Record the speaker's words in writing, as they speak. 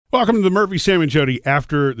Welcome to the Murphy, Sam, and Jody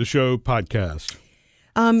After the Show podcast.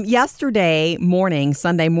 Yesterday morning,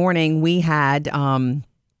 Sunday morning, we had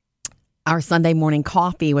our Sunday morning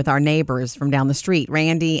coffee with our neighbors from down the street,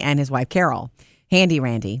 Randy and his wife, Carol. Handy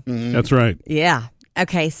Randy. Mm-hmm. That's right. Yeah.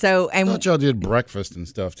 Okay, so... I thought y'all did breakfast and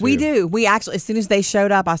stuff, too. We do. We actually, as soon as they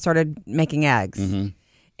showed up, I started making eggs. Mm-hmm.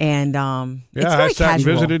 And it's very I sat casual. and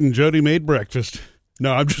visited, and Jody made breakfast.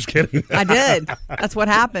 No, I'm just kidding. I did. That's what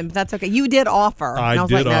happened, but that's okay. You did offer. I was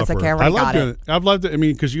did like, no, offer. It's okay, I already got it. I've loved it. I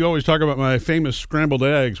mean, because you always talk about my famous scrambled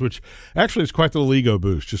eggs, which actually is quite the little ego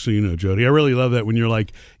boost, just so you know, Jody. I really love that when you're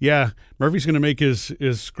like, yeah, Murphy's going to make his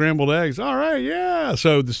scrambled eggs. All right, yeah.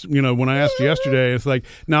 So, this, when I asked you yesterday, it's like,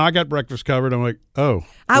 no, I got breakfast covered. I'm like, oh.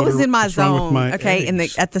 I was in my what's wrong with zone, my okay,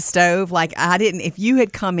 eggs? at the stove. Like, I didn't, if you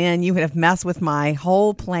had come in, you would have messed with my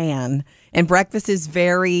whole plan. And breakfast is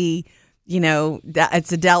very...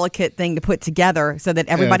 it's a delicate thing to put together so that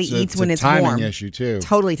everybody eats when it's warm. It's a timing issue, too.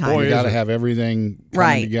 Totally timing. Boy, you got to have everything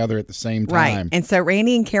coming together at the same time. Right. And so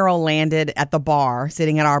Randy and Carol landed at the bar,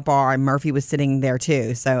 sitting at our bar, and Murphy was sitting there,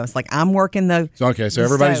 too. So it's like, I'm working the So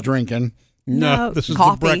everybody's stove. drinking. No, this is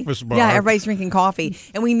coffee. the breakfast bar. Yeah, everybody's drinking coffee.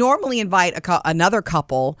 And we normally invite another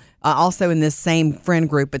couple also in this same friend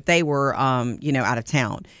group, but they were, out of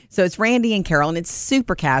town. So it's Randy and Carol, and it's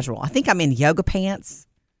super casual. I think I'm in yoga pants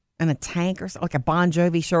and a tank or something, like a Bon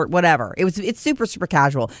Jovi shirt, whatever. It's super, super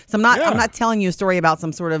casual. So I'm not telling you a story about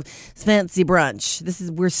some sort of fancy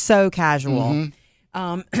brunch. We're so casual.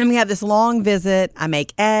 And we have this long visit. I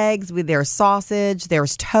make eggs. There's sausage.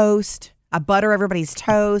 There's toast. I butter everybody's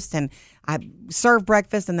toast, and I serve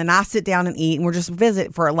breakfast, and then I sit down and eat, and we're just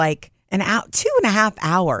visit for like an hour, 2.5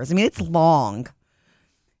 hours. I mean, it's long.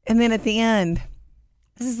 And then at the end,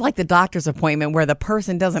 this is like the doctor's appointment where the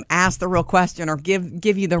person doesn't ask the real question or give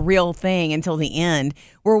you the real thing until the end.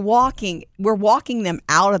 We're walking them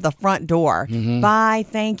out of the front door. Bye,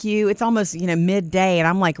 thank you. It's almost, midday, and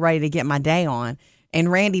I'm like ready to get my day on.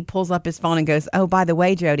 And Randy pulls up his phone and goes, oh, by the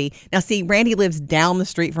way, Jody. Now, see, Randy lives down the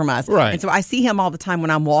street from us. Right. And so I see him all the time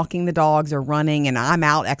when I'm walking the dogs or running, and I'm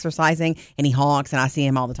out exercising, and he honks, and I see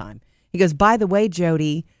him all the time. He goes, by the way,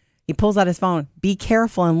 Jody. He pulls out his phone. Be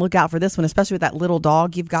careful and look out for this one, especially with that little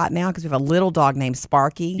dog you've got now, because we have a little dog named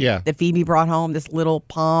Sparky that Phoebe brought home, this little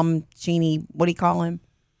Palm Chini, what do you call him?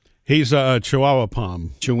 He's a Chihuahua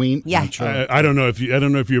Pom. Cheween? Yeah. I don't know if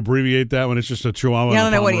you abbreviate that one. It's just a Chihuahua. Yeah, I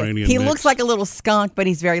don't know what Pomeranian he mix. looks like a little skunk, but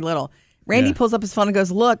he's very little. Randy pulls up his phone and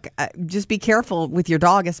goes, look, just be careful with your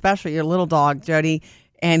dog, especially your little dog, Jody.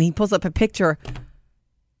 And he pulls up a picture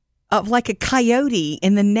of like a coyote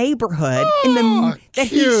in the neighborhood.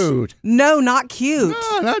 Cute. No, not cute.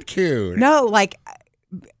 No, not cute. No, like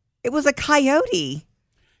it was a coyote.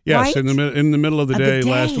 Yes, right? in the middle of the day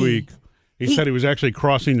last day. week. He said he was actually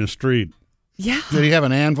crossing the street. Yeah. Did he have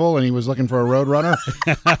an anvil and he was looking for a roadrunner?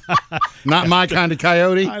 Not my kind of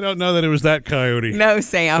coyote. I don't know that it was that coyote. No,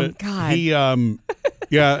 Sam. God. He,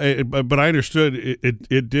 but I understood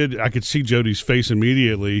it did. I could see Jody's face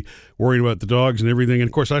immediately, worrying about the dogs and everything. And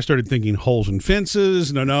of course, I started thinking holes in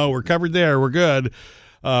fences. No, we're covered there. We're good.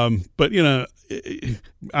 But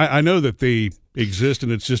I know that they exist,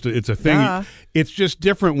 and it's a thing. Yeah. It's just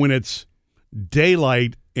different when it's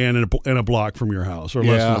daylight and in a block from your house, or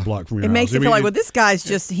less than a block from your house. It makes you feel like, well, this guy's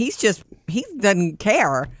he doesn't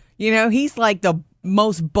care. He's like the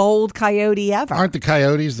most bold coyote ever. Aren't the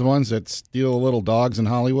coyotes the ones that steal little dogs in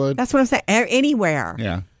Hollywood? That's what I'm saying. Anywhere.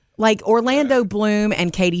 Yeah. Like Orlando Bloom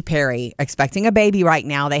and Katy Perry expecting a baby right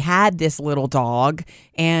now. They had this little dog,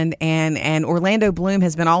 and Orlando Bloom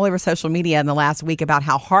has been all over social media in the last week about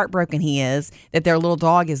how heartbroken he is that their little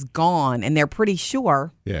dog is gone, and they're pretty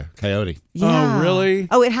sure. Yeah, coyote. Yeah. Oh, really?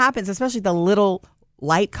 Oh, it happens, especially the little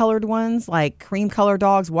light-colored ones, like cream-colored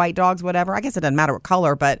dogs, white dogs, whatever. I guess it doesn't matter what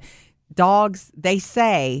color, but dogs, they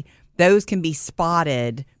say those can be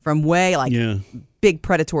spotted from way big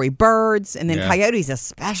predatory birds, and then coyotes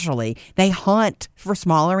especially, they hunt for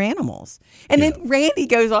smaller animals. And then Randy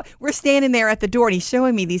goes on, we're standing there at the door, and he's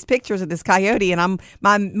showing me these pictures of this coyote, and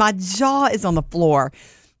my jaw is on the floor.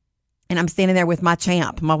 And I'm standing there with my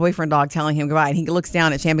Champ, my boyfriend dog, telling him goodbye. And he looks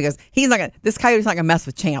down at Champ and goes, this coyote's not going to mess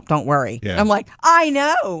with Champ, don't worry. Yeah. I'm like, I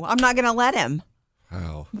know, I'm not going to let him.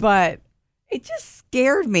 Wow. But it just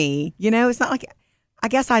scared me. It's not like, I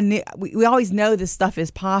guess I knew, we always know this stuff is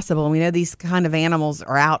possible. And we know these kind of animals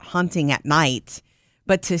are out hunting at night.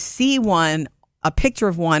 But to see a picture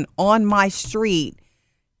of one on my street,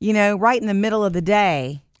 right in the middle of the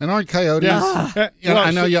day. And aren't coyotes? Yeah. I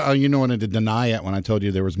know you wanted to deny it when I told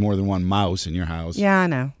you there was more than one mouse in your house. Yeah, I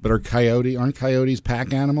know. But aren't coyotes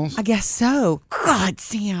pack animals? I guess so. God,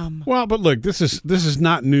 Sam. Well, but look, this is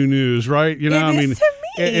not new news, right? It is to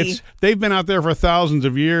They've been out there for thousands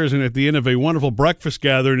of years, and at the end of a wonderful breakfast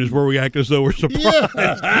gathering is where we act as though we're surprised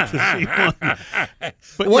to see one.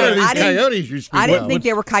 But, What yeah, are these coyotes you speak I didn't of? think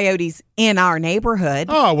there were coyotes in our neighborhood.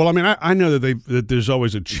 Oh, well, I mean, I know that there's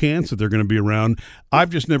always a chance that they're going to be around. I've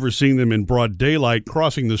just never seen them in broad daylight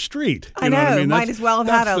crossing the street. I You know. what I mean? Might as well have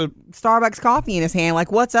had that's a Starbucks coffee in his hand.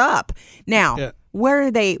 Like, what's up? Now, Yeah. where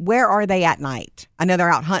are they at night? I know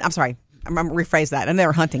they're out hunting. I'm sorry. I'm going to rephrase that. I know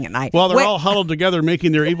they're hunting at night. Well, they're Where- all huddled together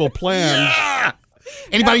making their evil plans.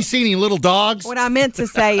 Anybody see any little dogs? What I meant to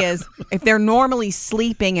say is if they're normally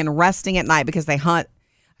sleeping and resting at night because they hunt.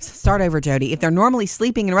 Start over, Jody. If they're normally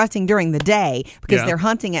sleeping and resting during the day because Yeah. they're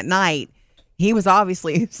hunting at night, he was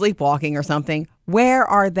obviously sleepwalking or something. Where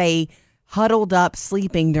are they huddled up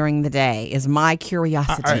sleeping during the day is my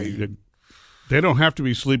curiosity. They don't have to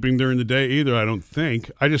be sleeping during the day either, I don't think.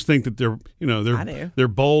 I just think that I do. they're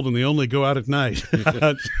bold and they only go out at night.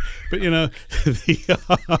 But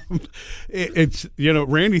it's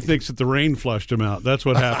Randy thinks that the rain flushed him out. That's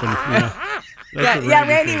what happened. That's what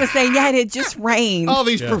Randy was saying, it had just rained. All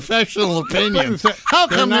these professional opinions. How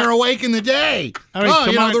come they're awake in the day? I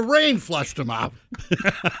mean, the rain flushed them out.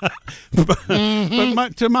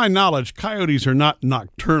 But to my knowledge, coyotes are not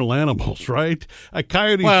nocturnal animals, right?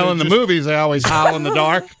 Coyotes. Well, are in the just- movies, they always howl in the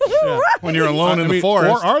dark when you're alone in the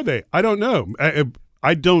forest. Or are they? I don't know.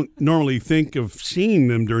 I don't normally think of seeing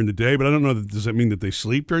them during the day, but I don't know. Does that mean that they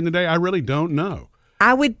sleep during the day? I really don't know.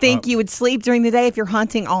 I would think you would sleep during the day if you're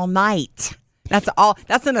hunting all night. That's all.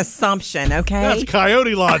 That's an assumption, okay? That's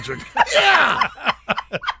coyote logic.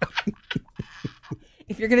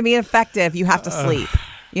 If you're going to be effective, you have to sleep.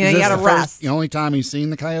 You Is this got to the rest. The only time he's seen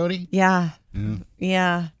the coyote? Yeah.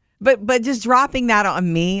 But just dropping that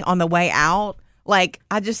on me on the way out, like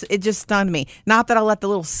it just stunned me. Not that I let the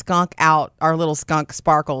little skunk out, our little skunk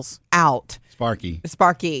Sparkles out.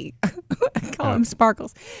 Sparky. I call him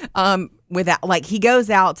Sparkles. Without, like, he goes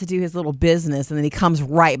out to do his little business and then he comes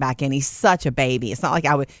right back in. He's such a baby. It's not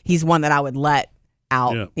like he's one that I would let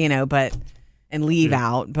out, and leave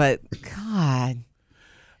out. But God.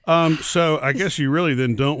 So I guess you really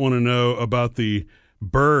then don't want to know about the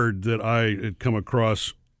bird that I had come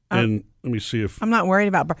across. And let me see if I'm not worried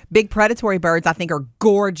about big predatory birds. I think are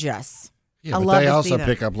gorgeous. Yeah, I but love they to also see them.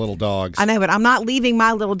 pick up little dogs. I know, but I'm not leaving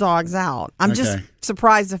my little dogs out. I'm just Okay.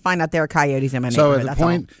 surprised to find out there are coyotes in my So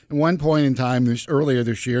neighborhood. at one point in time, earlier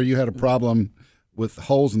this year, you had a problem with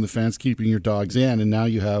holes in the fence keeping your dogs in, and now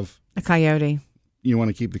you have a coyote. You want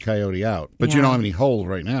to keep the coyote out, but you Yeah. don't have any holes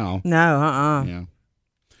right now. No, Yeah.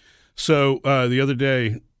 So the other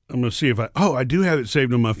day, I'm going to see if I do have it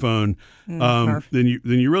saved on my phone. Then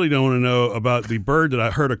you really don't want to know about the bird that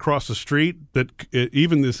I heard across the street that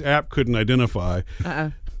even this app couldn't identify.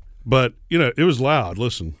 But it was loud.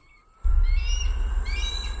 Listen.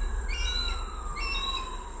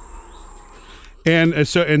 And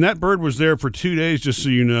that bird was there for 2 days, just so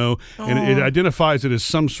you know, and it identifies it as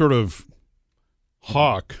some sort of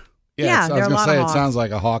hawk. Yeah, I there was are a going to lot say of it hawks. sounds like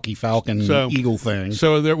a hawky falcon eagle thing.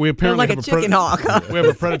 So we apparently like have a chicken hawk. We have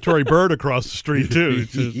a predatory bird across the street too.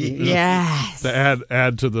 It's just, Yes. to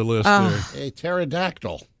add to the list there. A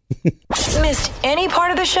pterodactyl. Missed any part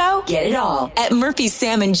of the show? Get it all at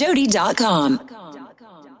murphysamandjody.com.